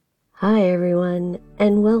Hi everyone,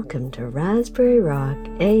 and welcome to Raspberry Rock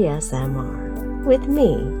ASMR with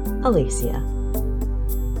me, Alicia.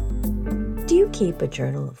 Do you keep a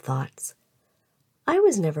journal of thoughts? I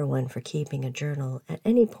was never one for keeping a journal at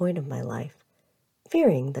any point of my life,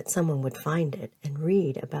 fearing that someone would find it and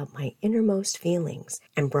read about my innermost feelings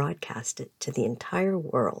and broadcast it to the entire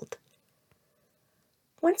world.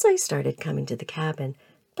 Once I started coming to the cabin,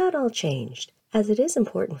 that all changed, as it is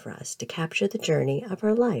important for us to capture the journey of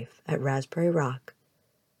our life at Raspberry Rock.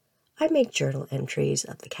 I make journal entries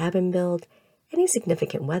of the cabin build, any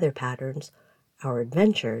significant weather patterns, our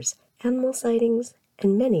adventures, animal sightings,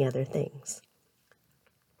 and many other things.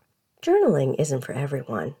 Journaling isn't for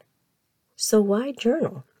everyone, so why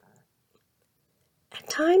journal? At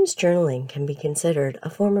times, journaling can be considered a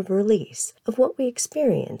form of release of what we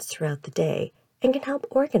experience throughout the day and can help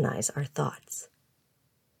organize our thoughts.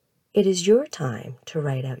 It is your time to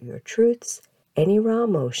write out your truths, any raw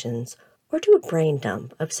emotions, or do a brain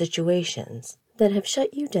dump of situations that have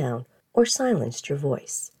shut you down or silenced your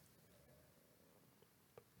voice.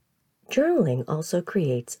 Journaling also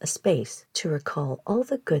creates a space to recall all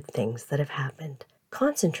the good things that have happened,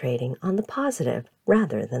 concentrating on the positive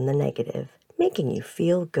rather than the negative, making you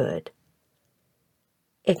feel good.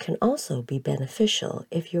 It can also be beneficial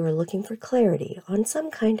if you are looking for clarity on some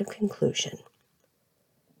kind of conclusion.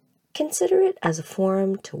 Consider it as a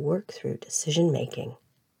forum to work through decision-making.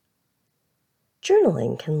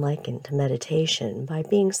 Journaling can liken to meditation by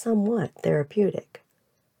being somewhat therapeutic.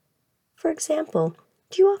 For example,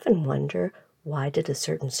 do you often wonder, why did a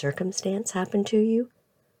certain circumstance happen to you?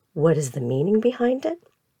 What is the meaning behind it?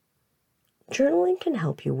 Journaling can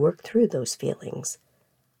help you work through those feelings,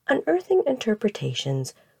 unearthing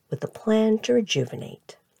interpretations with a plan to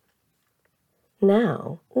rejuvenate.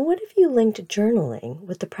 Now, what if you linked journaling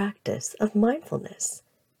with the practice of mindfulness?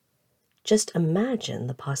 Just imagine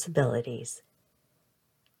the possibilities.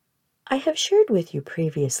 I have shared with you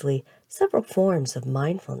previously several forms of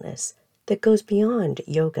mindfulness that goes beyond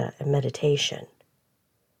yoga and meditation.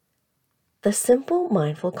 The simple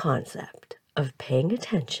mindful concept of paying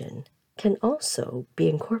attention can also be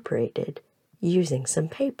incorporated using some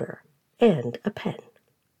paper and a pen.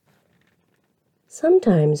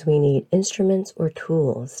 Sometimes we need instruments or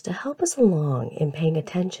tools to help us along in paying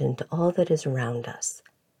attention to all that is around us.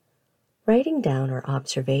 Writing down our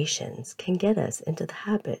observations can get us into the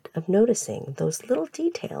habit of noticing those little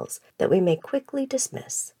details that we may quickly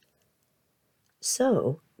dismiss.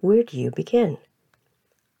 So, where do you begin?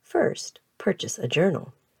 First, purchase a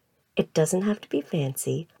journal. It doesn't have to be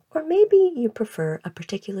fancy, or maybe you prefer a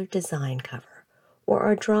particular design cover, or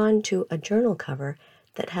are drawn to a journal cover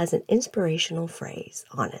that has an inspirational phrase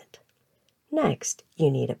on it. Next,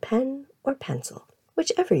 you need a pen or pencil,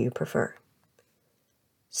 whichever you prefer.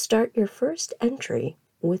 Start your first entry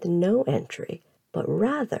with no entry, but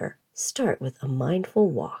rather start with a mindful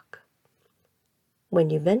walk. When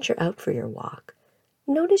you venture out for your walk,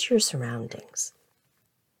 notice your surroundings.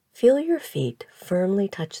 Feel your feet firmly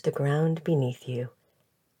touch the ground beneath you.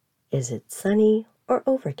 Is it sunny or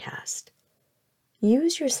overcast?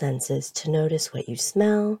 Use your senses to notice what you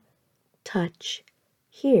smell, touch,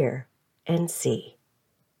 hear, and see.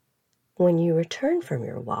 When you return from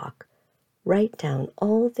your walk, write down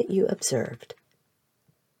all that you observed.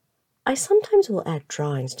 I sometimes will add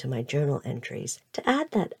drawings to my journal entries to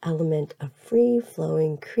add that element of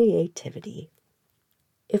free-flowing creativity.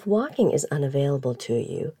 If walking is unavailable to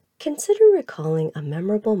you, consider recalling a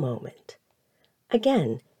memorable moment.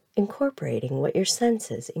 Again, incorporating what your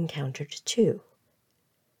senses encountered too.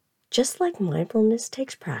 Just like mindfulness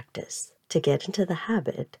takes practice to get into the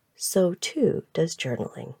habit, so too does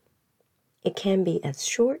journaling. It can be as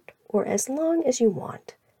short or as long as you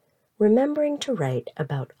want, remembering to write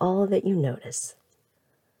about all that you notice.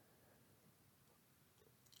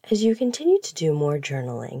 As you continue to do more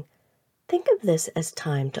journaling, think of this as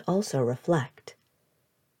time to also reflect.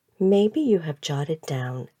 Maybe you have jotted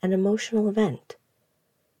down an emotional event.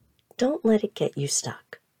 Don't let it get you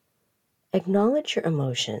stuck. Acknowledge your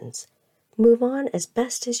emotions. Move on as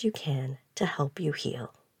best as you can to help you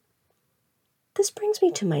heal. This brings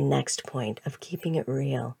me to my next point of keeping it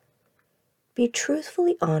real. Be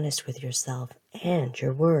truthfully honest with yourself and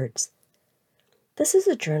your words. This is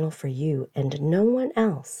a journal for you and no one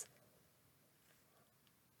else.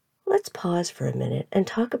 Let's pause for a minute and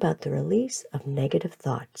talk about the release of negative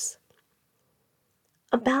thoughts.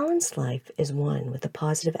 A balanced life is one with a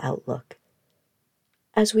positive outlook.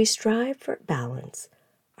 As we strive for balance,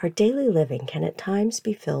 our daily living can at times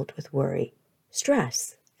be filled with worry,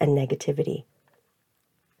 stress, and negativity.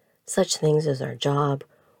 Such things as our job,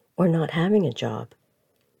 or not having a job,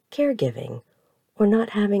 caregiving, or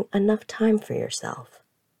not having enough time for yourself.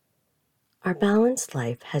 Our balanced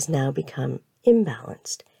life has now become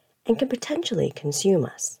imbalanced and can potentially consume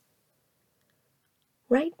us.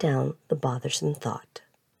 Write down the bothersome thought.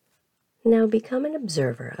 Now become an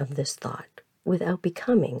observer of this thought without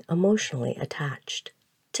becoming emotionally attached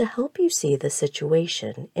to help you see the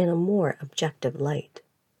situation in a more objective light.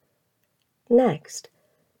 Next,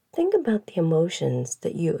 think about the emotions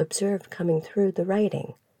that you observe coming through the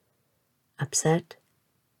writing. Upset,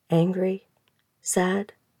 angry,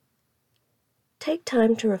 sad. Take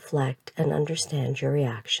time to reflect and understand your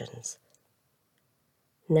reactions.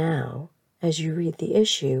 Now, as you read the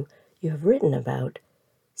issue you have written about,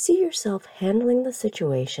 see yourself handling the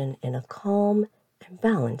situation in a calm and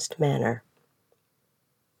balanced manner.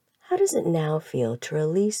 How does it now feel to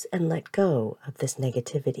release and let go of this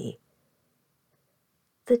negativity?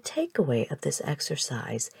 The takeaway of this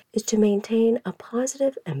exercise is to maintain a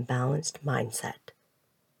positive and balanced mindset.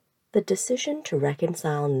 The decision to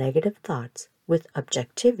reconcile negative thoughts with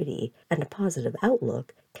objectivity and a positive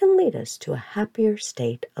outlook can lead us to a happier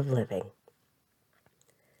state of living.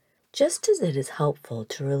 Just as it is helpful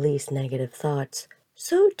to release negative thoughts,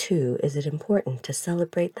 so too is it important to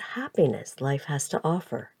celebrate the happiness life has to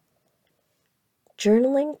offer.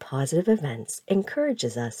 Journaling positive events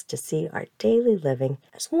encourages us to see our daily living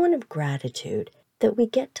as one of gratitude that we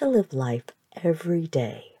get to live life every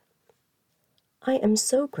day. I am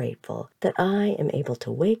so grateful that I am able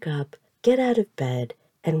to wake up, get out of bed,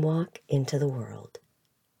 and walk into the world.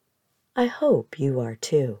 I hope you are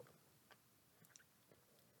too.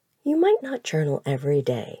 You might not journal every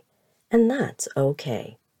day, and that's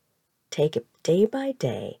okay. Take it day by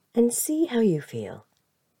day and see how you feel.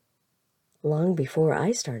 Long before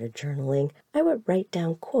I started journaling, I would write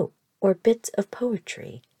down quotes or bits of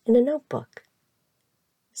poetry in a notebook.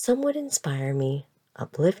 Some would inspire me,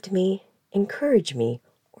 uplift me, encourage me,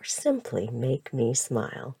 or simply make me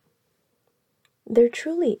smile. There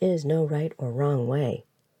truly is no right or wrong way.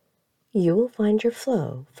 You will find your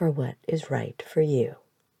flow for what is right for you.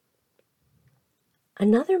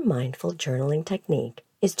 Another mindful journaling technique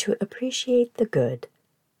is to appreciate the good.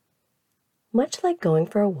 Much like going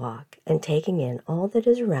for a walk and taking in all that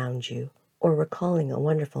is around you or recalling a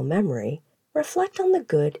wonderful memory, reflect on the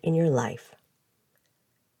good in your life.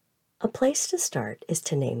 A place to start is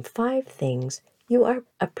to name 5 things you are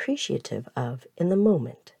appreciative of in the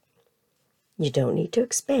moment. You don't need to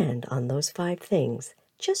expand on those 5 things,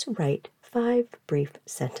 just write 5 brief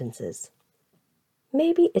sentences.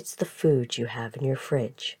 Maybe it's the food you have in your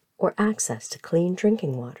fridge, or access to clean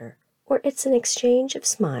drinking water, or it's an exchange of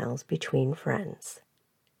smiles between friends.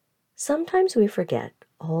 Sometimes we forget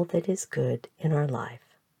all that is good in our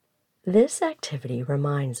life. This activity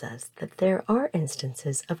reminds us that there are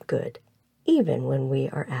instances of good, even when we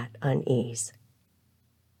are at unease.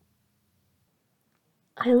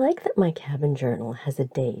 I like that my cabin journal has a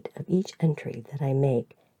date of each entry that I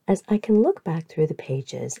make, as I can look back through the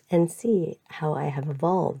pages and see how I have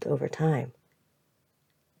evolved over time.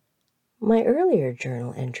 My earlier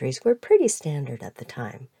journal entries were pretty standard at the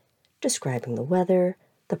time, describing the weather,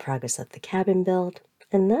 the progress of the cabin build,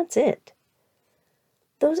 and that's it.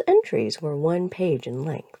 Those entries were 1 page in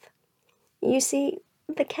length. You see,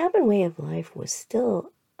 the cabin way of life was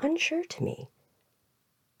still unsure to me.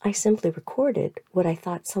 I simply recorded what I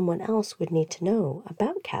thought someone else would need to know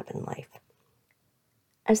about cabin life.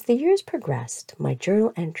 As the years progressed, my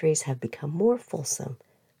journal entries have become more fulsome,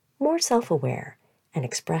 more self-aware, and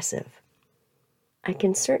expressive. I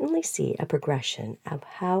can certainly see a progression of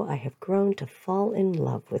how I have grown to fall in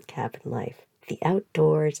love with cabin life, the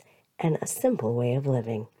outdoors, and a simple way of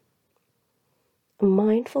living. A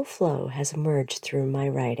mindful flow has emerged through my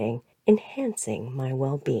writing, enhancing my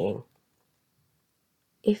well-being.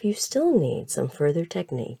 If you still need some further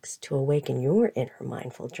techniques to awaken your inner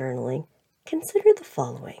mindful journaling, consider the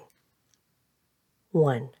following.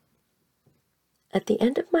 1. At the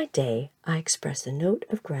end of my day, I express a note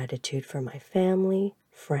of gratitude for my family,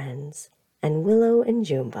 friends, and Willow and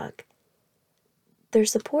Junebug. Their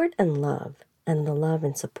support and love, and the love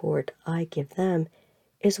and support I give them,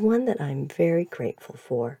 is one that I'm very grateful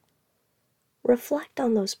for. Reflect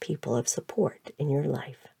on those people of support in your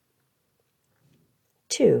life.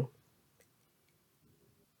 2.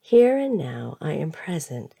 Here and now I am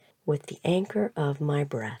present with the anchor of my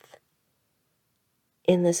breath.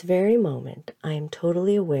 In this very moment, I am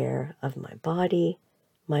totally aware of my body,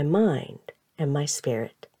 my mind, and my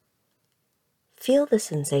spirit. Feel the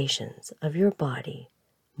sensations of your body,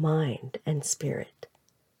 mind, and spirit.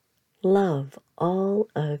 Love all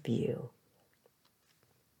of you.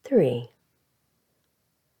 3.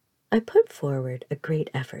 I put forward a great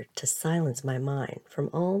effort to silence my mind from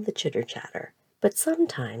all the chitter-chatter, but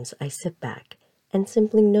sometimes I sit back and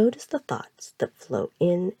simply notice the thoughts that flow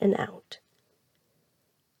in and out.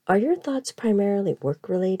 Are your thoughts primarily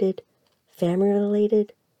work-related,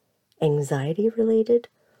 family-related, anxiety-related,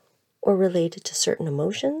 or related to certain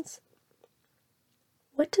emotions?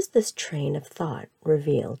 What does this train of thought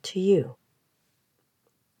reveal to you?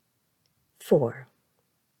 4.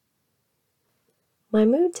 My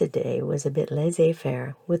mood today was a bit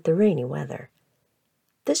laissez-faire with the rainy weather.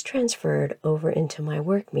 This transferred over into my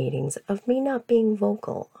work meetings of me not being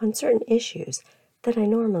vocal on certain issues that I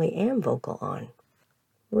normally am vocal on.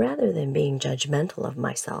 Rather than being judgmental of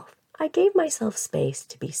myself, I gave myself space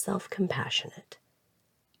to be self-compassionate.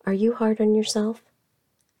 Are you hard on yourself?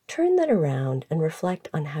 Turn that around and reflect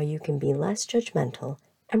on how you can be less judgmental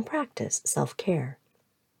and practice self-care.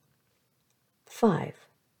 5.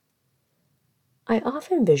 I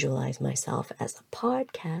often visualize myself as a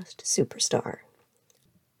podcast superstar.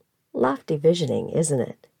 Lofty visioning, isn't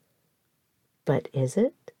it? But is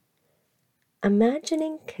it?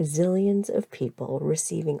 Imagining gazillions of people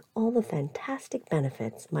receiving all the fantastic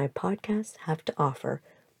benefits my podcasts have to offer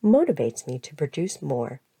motivates me to produce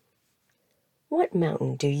more. What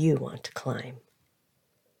mountain do you want to climb?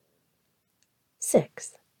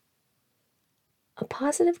 6. A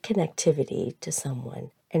positive connectivity to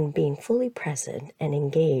someone and being fully present and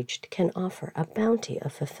engaged can offer a bounty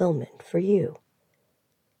of fulfillment for you.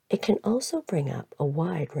 It can also bring up a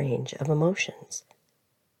wide range of emotions.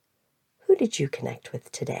 Who did you connect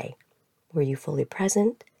with today? Were you fully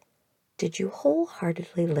present? Did you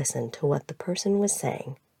wholeheartedly listen to what the person was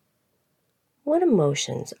saying? What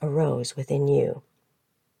emotions arose within you?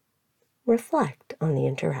 Reflect on the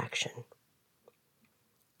interaction.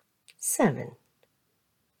 7.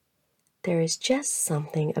 There is just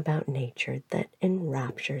something about nature that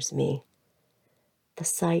enraptures me. The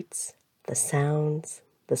sights, the sounds,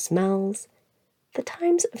 the smells, the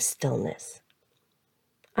times of stillness.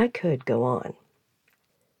 I could go on.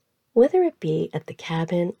 Whether it be at the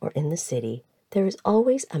cabin or in the city, there is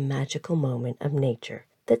always a magical moment of nature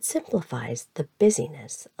that simplifies the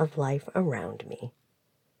busyness of life around me.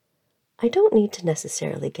 I don't need to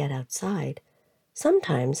necessarily get outside.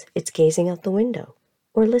 Sometimes it's gazing out the window,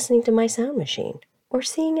 or listening to my sound machine, or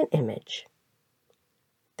seeing an image.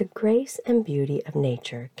 The grace and beauty of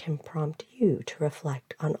nature can prompt you to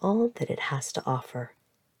reflect on all that it has to offer.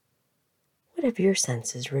 What have your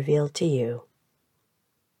senses revealed to you?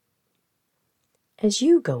 As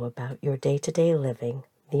you go about your day-to-day living,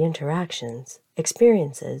 the interactions,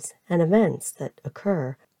 experiences, and events that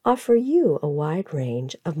occur offer you a wide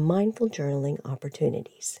range of mindful journaling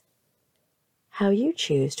opportunities. How you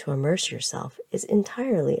choose to immerse yourself is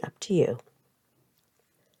entirely up to you.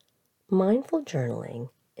 Mindful journaling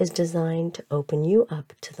is designed to open you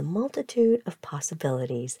up to the multitude of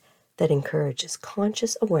possibilities that encourages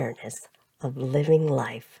conscious awareness of living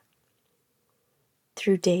life.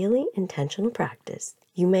 Through daily intentional practice,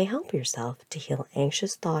 you may help yourself to heal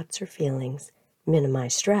anxious thoughts or feelings,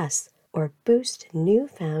 minimize stress, or boost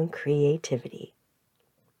newfound creativity.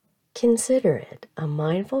 Consider it a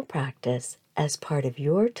mindful practice as part of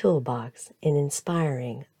your toolbox in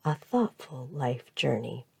inspiring a thoughtful life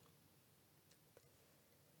journey.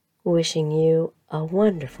 Wishing you a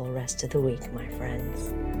wonderful rest of the week, my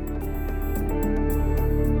friends.